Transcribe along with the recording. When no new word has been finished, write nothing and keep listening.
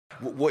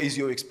What is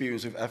your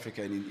experience with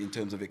Africa in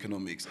terms of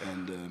economics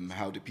and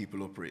how do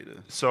people operate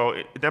there? So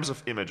in terms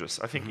of images,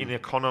 I think in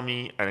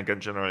economy and again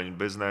generally in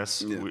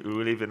business, we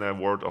live in a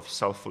world of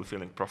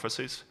self-fulfilling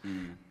prophecies.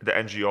 The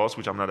NGOs,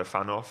 which I'm not a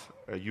fan of,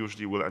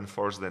 usually will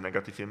enforce the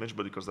negative image,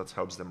 but because that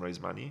helps them raise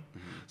money.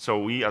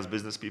 So we as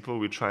business people,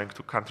 we're trying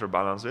to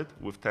counterbalance it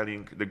with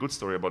telling the good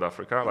story about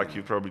Africa, like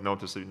you probably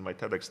noticed in my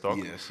TEDx talk,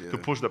 to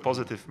push the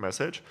positive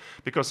message.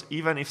 Because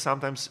even if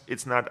sometimes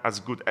it's not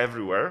as good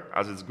everywhere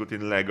as it's good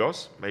in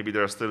Lagos, maybe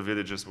there are still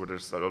villages where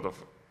there's a lot of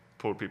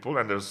poor people,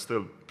 and there's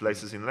still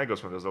places in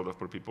Lagos where there's a lot of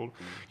poor people.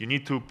 You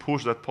need to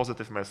push that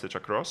positive message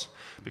across,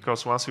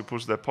 because once you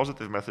push the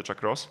positive message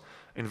across,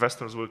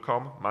 investors will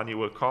come, money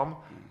will come,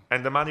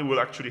 and the money will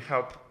actually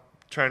help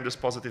turn this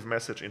positive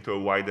message into a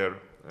wider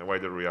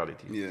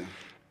reality. Yeah.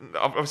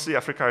 Obviously,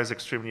 Africa is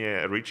extremely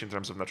rich in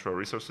terms of natural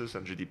resources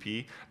and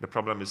GDP. The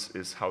problem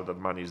is how that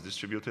money is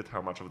distributed,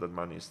 how much of that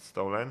money is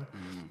stolen.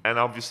 And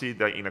obviously,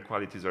 the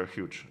inequalities are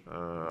huge.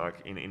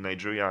 Like in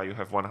Nigeria, you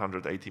have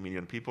 180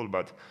 million people,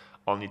 but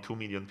only 2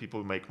 million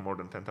people make more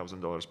than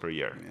 $10,000 per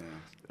year.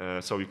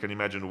 So you can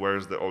imagine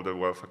where's all the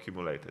wealth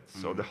accumulated.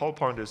 So the whole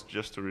point is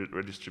just to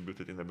redistribute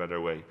it in a better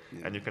way.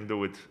 And you can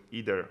do it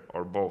either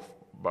or both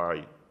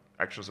by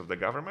actions of the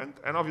government,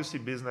 and obviously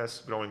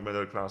business, growing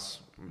middle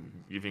class,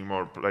 giving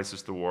more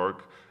places to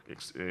work,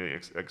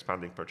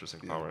 expanding purchasing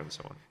power, and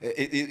so on.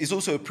 It's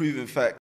also a proven fact